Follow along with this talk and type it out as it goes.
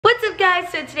guys?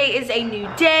 So today is a new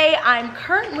day. I'm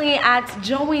currently at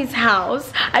Joey's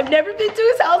house. I've never been to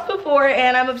his house before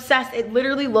and I'm obsessed. It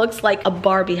literally looks like a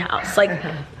Barbie house. Like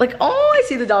oh, I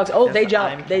see the dogs. Oh, they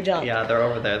jump. They jump. Yeah, they're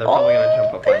over there. They're probably gonna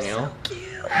jump up on you.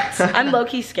 So cute. I'm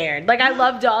low-key scared. Like, I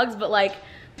love dogs, but like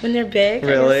when they're big,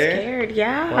 really? I'm scared.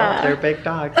 Yeah. Well, they're big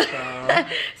dogs, so.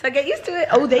 So I get used to it.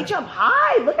 Oh, they jump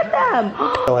high. Look at them.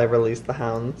 Will I release the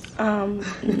hounds?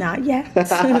 Not yet.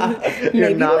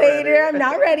 Maybe not later. ready. I'm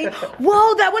not ready.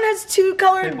 Whoa, that one has two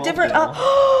colored different.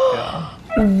 Yeah.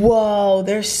 Whoa,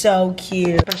 they're so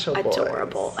cute. Special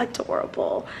adorable,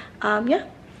 adorable. Yeah,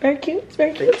 very cute. It's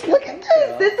very cute. Look at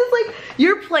this. This is like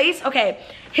your place. Okay,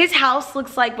 his house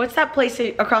looks like, what's that place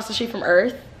across the street from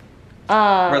Earth?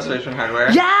 Restoration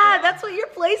Hardware. Yeah, that's what your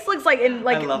place looks like. And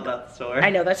like, I love that store. I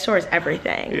know, that store is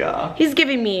everything. Yeah. He's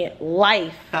giving me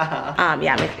life.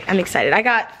 Yeah, I'm excited. I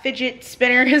got fidget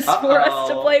spinners for us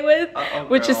to play with,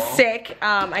 which is sick.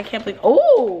 I can't believe,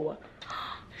 oh,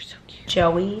 you're so cute.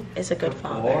 Joey is a good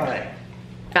father. Boy.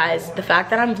 Guys, the fact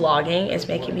that I'm vlogging is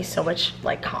making me so much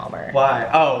like calmer. Why?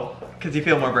 Oh, because you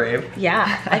feel more brave?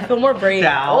 Yeah, I feel more brave.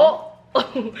 Down.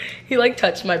 Oh, he like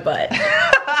touched my butt.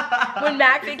 When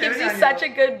McAfee gives you such a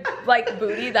good like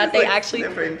booty that they actually,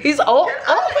 he's oh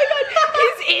my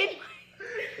god,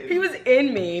 he was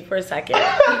in me for a second.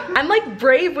 I'm like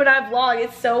brave when I vlog.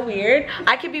 It's so weird.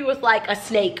 I could be with like a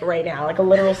snake right now, like a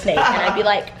literal snake, and I'd be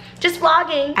like, just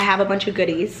vlogging. I have a bunch of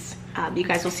goodies. You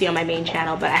guys will see on my main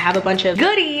channel, but I have a bunch of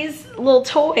goodies, little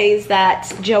toys that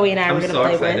Joey and I were gonna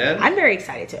play with. I'm very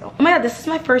excited too. Oh my god, this is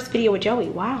my first video with Joey.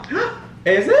 Wow.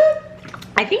 Is it?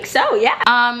 I think so,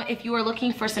 yeah. If you are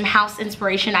looking for some house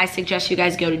inspiration, I suggest you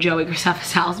guys go to Joey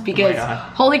Graceffa's house because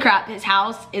holy crap, his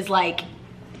house is like,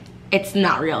 it's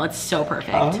not real. It's so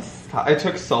perfect. It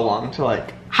took so long to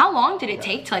like. How long did it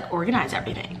take to like organize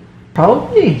everything?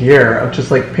 Probably a year of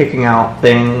just like picking out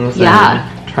things. Yeah,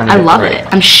 and trying to I love it.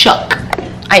 I'm shook.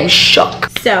 I'm shook.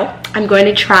 So I'm going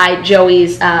to try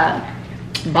Joey's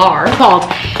bar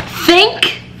called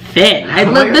Think Thin.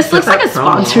 This looks like a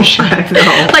sponsorship.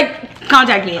 Like,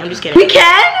 contact me. I'm just kidding. We can?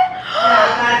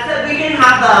 Yeah, that's it. We can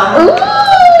have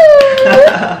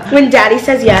them. When Daddy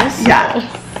says yes.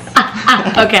 Yeah.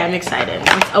 Okay, I'm excited.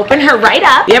 Let's open her right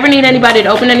up. If you ever need anybody to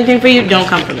open anything for you, don't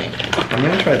come for me. I'm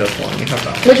gonna try this one. You have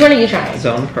that. Which one are you trying?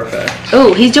 Zone Perfect.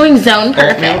 Oh, he's doing Zone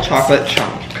Perfect. Oatmeal chocolate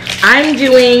chunk. I'm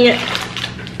doing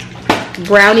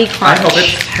brownie crunch. I hope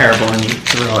it's terrible and you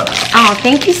throw it out. Oh,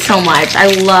 thank you so much. I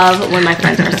love when my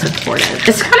friends are supportive.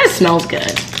 This kind of smells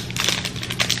good.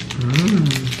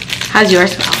 How's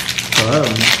yours smell? Good.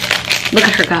 Look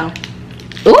at her go.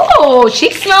 Ooh,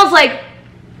 she smells like,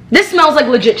 this smells like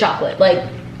legit chocolate. Like,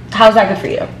 how's that good for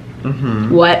you?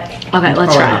 What? Okay,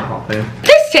 let's try it.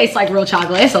 This tastes like real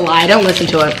chocolate. It's a lie. Don't listen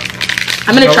to it.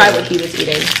 I'm gonna try what he was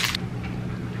eating.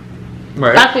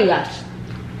 Right. Actually, yes.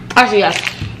 Actually, yes.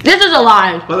 This is a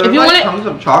lie. Well, there's like tons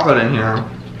of chocolate in here.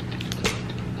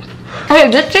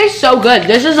 Okay, this tastes so good.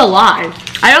 This is a lie.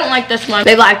 I don't like this one.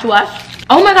 They lied to us.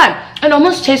 Oh my god, it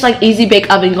almost tastes like easy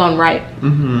bake oven gone right.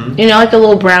 You know, like the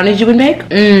little brownies you would make?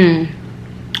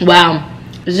 Wow.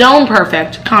 Zone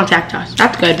Perfect. Contact us.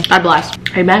 That's good. God bless.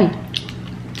 Amen.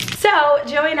 So,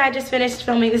 Joey and I just finished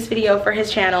filming this video for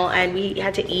his channel and we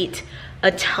had to eat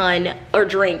a ton, or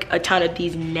drink a ton of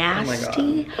these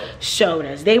nasty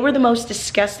sodas. They were the most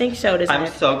disgusting sodas. I'm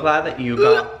so glad that you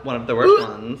got one of the worst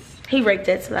ones. He rigged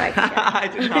it so that I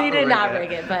could get it. I did not He did not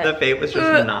rig it, but the fate was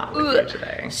just not with you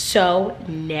today. So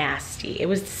nasty. It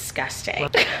was disgusting.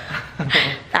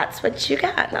 That's what you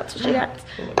got. That's what you got.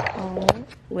 Oh,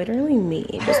 literally me.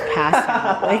 Just pass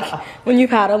out. Like when you've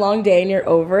had a long day and you're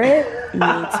over it.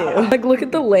 Me too. Like look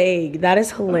at the leg. That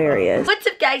is hilarious. What's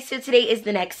up, guys? So today is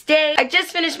the next day. I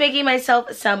just finished making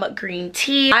myself some green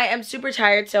tea. I am super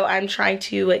tired, so I'm trying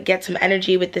to get some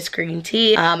energy with this green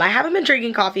tea. I haven't been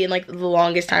drinking coffee in like the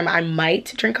longest time. I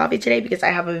might drink coffee today because I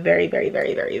have a very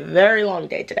long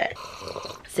day today.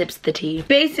 Sips the tea.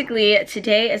 Basically,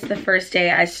 today is the first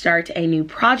day I start a new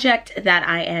project that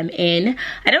I am in.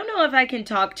 I don't know if I can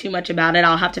talk too much about it.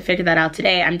 I'll have to figure that out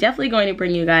today. I'm definitely going to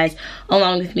bring you guys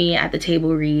along with me at the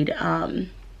table read and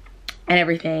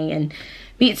everything and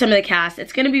meet some of the cast.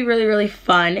 It's gonna be really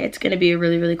fun. It's gonna be a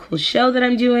really cool show that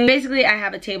I'm doing. Basically, I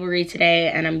have a table read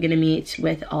today and I'm gonna meet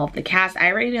with all of the cast.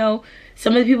 I already know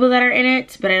some of the people that are in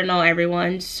it, but I don't know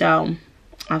everyone, so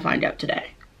I'll find out today.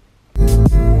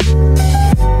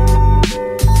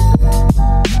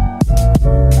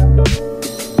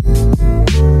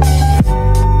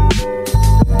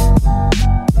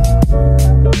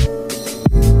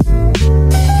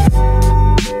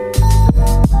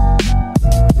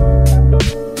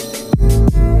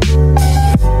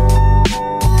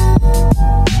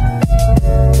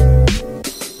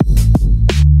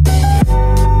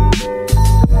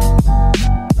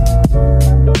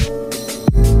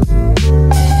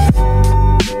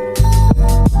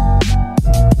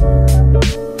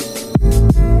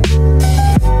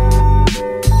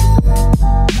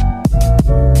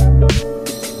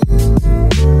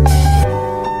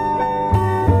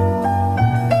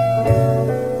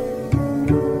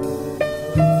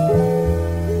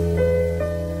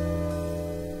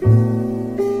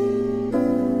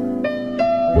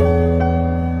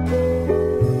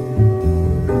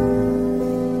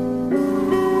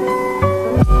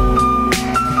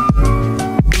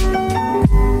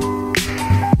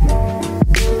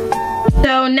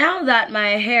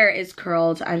 hair is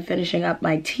curled. I'm finishing up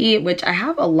my tea, which I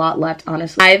have a lot left,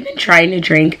 honestly. I've been trying to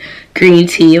drink green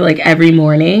tea like every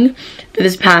morning for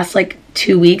this past like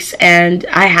 2 weeks, and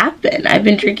I've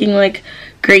been drinking like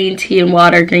green tea and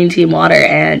water,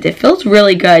 and it feels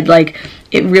really good. Like,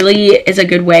 it really is a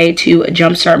good way to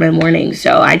jumpstart my morning.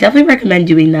 So I definitely recommend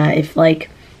doing that if, like,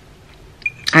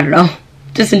 I don't know,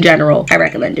 just in general, I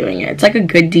recommend doing it. It's like a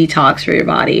good detox for your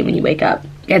body when you wake up.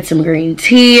 Get some green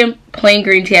tea, plain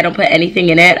green tea. I don't put anything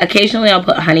in it. Occasionally I'll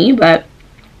put honey, but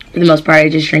for the most part I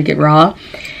just drink it raw.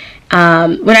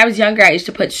 When I was younger, I used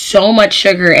to put so much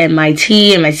sugar in my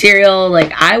tea and my cereal.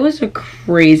 Like, I was a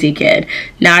crazy kid.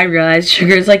 Now I realize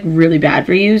sugar is like really bad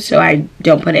for you, so I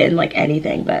don't put it in like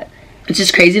anything. But it's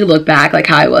just crazy to look back, like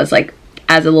how I was like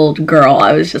as a little girl.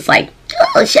 I was just like,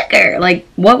 oh, sugar. Like,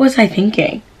 what was I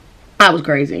thinking? I was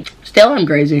crazy. Still, I'm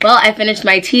crazy. Well, I finished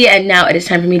my tea, and now it is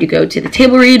time for me to go to the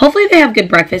table read. Hopefully they have good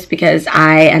breakfast, because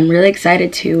I am really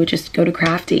excited to just go to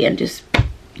Crafty and just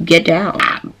get down.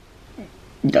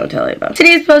 Don't tell anybody.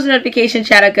 Today's post notification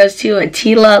shout out goes to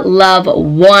Teala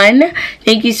Love1.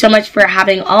 Thank you so much for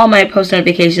having all my post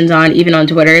notifications on, even on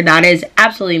Twitter. That is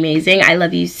absolutely amazing. I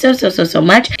love you so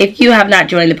much. If you have not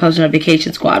joined the post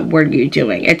notification squad, what are you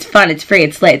doing? It's fun, it's free,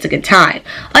 it's lit, it's a good time.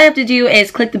 All you have to do is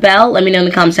click the bell. Let me know in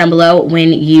the comments down below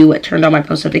when you turned on my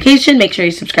post notification. Make sure you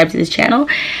subscribe to this channel,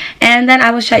 and then I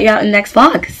will shout you out in the next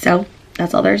vlog. So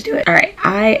that's all there is to it. All right,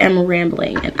 I am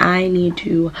rambling and I need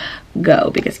to go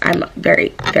because I'm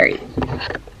very hungry.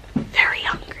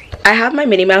 I have my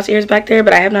Minnie Mouse ears back there,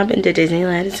 but I have not been to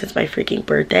Disneyland since my freaking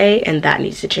birthday, and that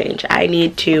needs to change. I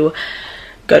need to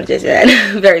go to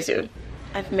Disneyland very soon.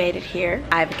 I've made it here.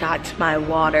 I've got my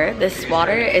water. This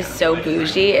water is so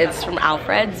bougie. It's from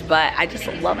Alfred's, but I just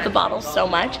love the bottle so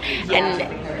much. And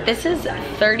this is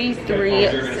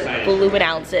 33 fluid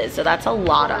ounces, so that's a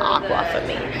lot of aqua for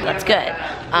me. That's good,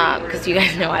 because you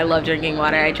guys know I love drinking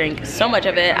water. I drink so much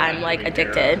of it. I'm like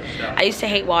addicted. I used to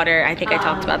hate water. I think I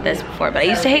talked about this before, but I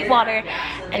used to hate water,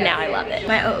 and now I love it.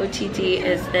 My OOTD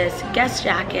is this Guess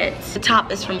jacket. The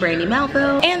top is from Brandy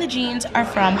Melville, and the jeans are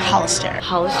from Hollister.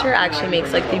 Hollister actually makes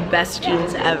like the best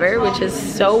jeans ever, which is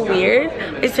so weird.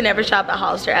 I used to never shop at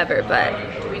Hollister ever, but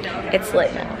it's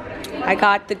lit now. I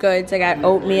got the goods. I got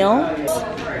oatmeal.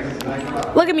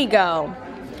 Look at me go.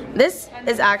 This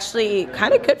is actually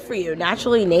kind of good for you.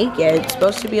 Naturally naked. It's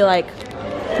supposed to be like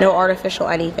no artificial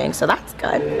anything, so that's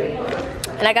good.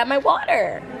 And I got my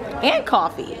water and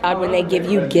coffee. When they give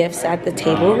you gifts at the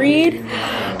table read,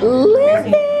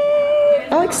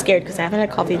 I'm like scared because I haven't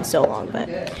had coffee in so long, but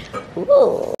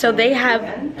ooh. So they have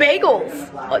bagels.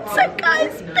 What's up,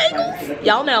 guys? Bagels.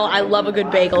 Y'all know I love a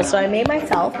good bagel, so I made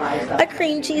myself a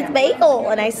cream cheese bagel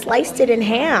and I sliced it in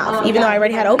half, even though I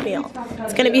already had oatmeal.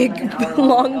 It's gonna be a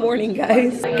long morning,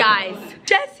 guys. Guys,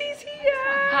 Jesse's here.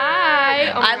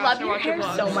 Hi. Oh I love your hair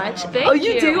so much. Oh,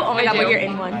 you do? Oh my god, well, you're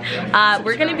in one.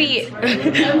 We're gonna be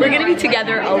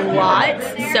together a lot,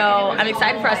 so I'm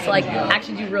excited for us to like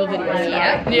actually do real videos.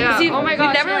 Yeah. See, oh my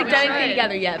gosh. We've never like done anything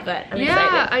together yet, but I'm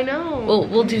excited. I know.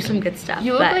 We'll do some good stuff.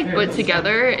 You look like put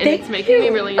together, and it's making me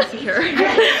really insecure.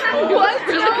 What?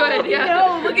 Really good. Yeah.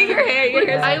 No, look at your hair. Your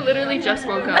hair's I literally just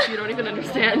woke up. You don't even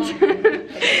understand.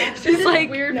 She's like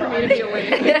weird for me to be awake.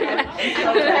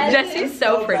 Jesse's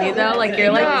so pretty though. Like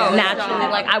you're like naturally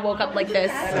like I woke up like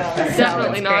this.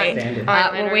 Definitely not.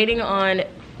 We're waiting on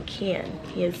Kian.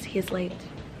 He's late.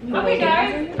 We're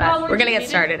waiting, but we're gonna get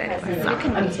started anyway. So. You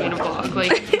convince me to vlog,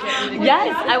 like.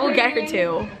 Yes, I will get her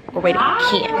too. We're waiting on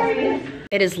Kian.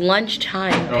 It is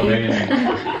lunchtime, people.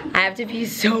 I have to pee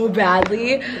so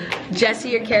badly. Jesse,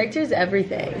 your character is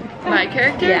everything. My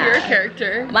character? Yeah. Your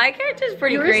character? My character is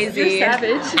pretty crazy. You're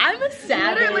savage. I'm a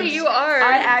savage. Literally, you are.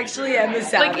 I actually am a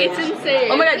savage. Like, it's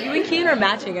insane. Oh my god, you and Kian are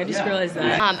matching. I just realized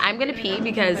that. I'm gonna pee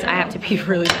because I have to pee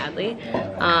really badly.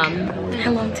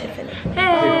 Hello, Tiffany.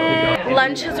 Hey.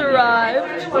 Lunch has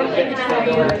arrived.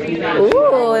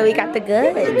 Ooh, we got the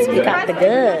goods. We got the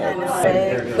goods.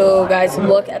 Oh, guys,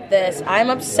 look at this. I'm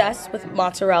obsessed with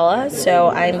mozzarella, so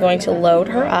I'm going to load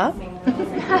her up.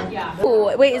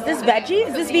 Ooh, wait, is this veggie?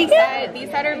 Is this vegan? These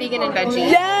that are vegan and veggie.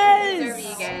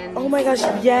 Yes! Vegan. Oh my gosh,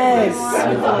 yes.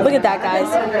 Look at that, guys.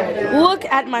 Look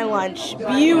at my lunch.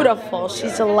 Beautiful.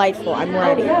 She's delightful. I'm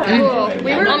ready.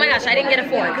 Oh my gosh, I didn't get a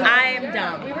fork. I'm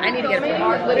dumb. I need to get a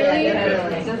fork. Literally,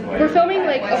 we're filming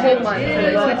like a whole month.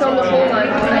 So we filmed the whole month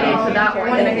for that one,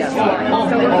 and I guess one.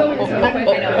 So we're filming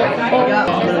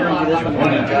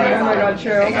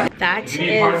That If you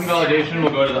need parking is validation,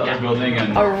 we'll go to the other building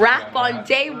and a wrap on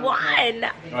day 1 oh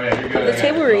yeah, you're of good. the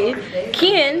table read.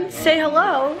 Kian, say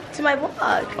hello to my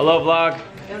vlog. Hello, vlog.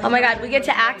 Oh my god, we get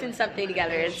to act in something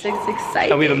together. It's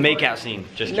exciting. Oh, we have a makeout scene.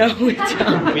 Just No, kidding. we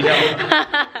don't. We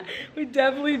don't. We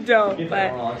definitely don't.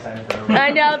 But I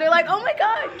know they're like, oh my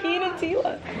god, Kian and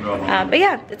Teala. But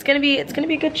yeah, it's gonna be a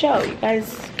good show. You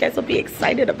guys will be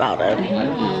excited about it.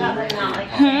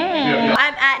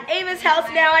 I'm at Ava's house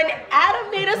now, and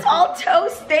Adam made us all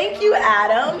toast. Thank you,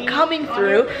 Adam, coming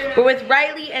through. We're with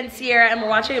Riley and Sierra, and we're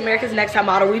watching America's Next Top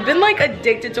Model. We've been like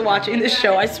addicted to watching this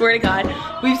show. I swear to God,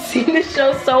 we've seen this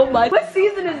show so much. What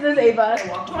season is this, Ava?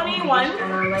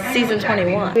 21. Season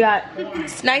 21. We got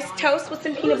nice toast with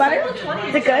some peanut butter.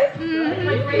 Is it good?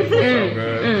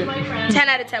 10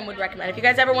 out of 10 would recommend. If you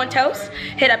guys ever want toast,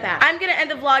 hit up Adam. I'm gonna end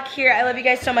the vlog here. I love you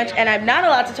guys so much, and I'm not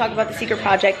allowed to talk about the secret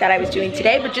project that I was doing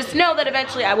today, but just know that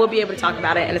eventually I will be able to talk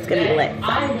about it, and it's gonna be lit. So,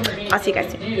 I'll see you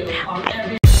guys soon.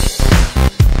 Bye.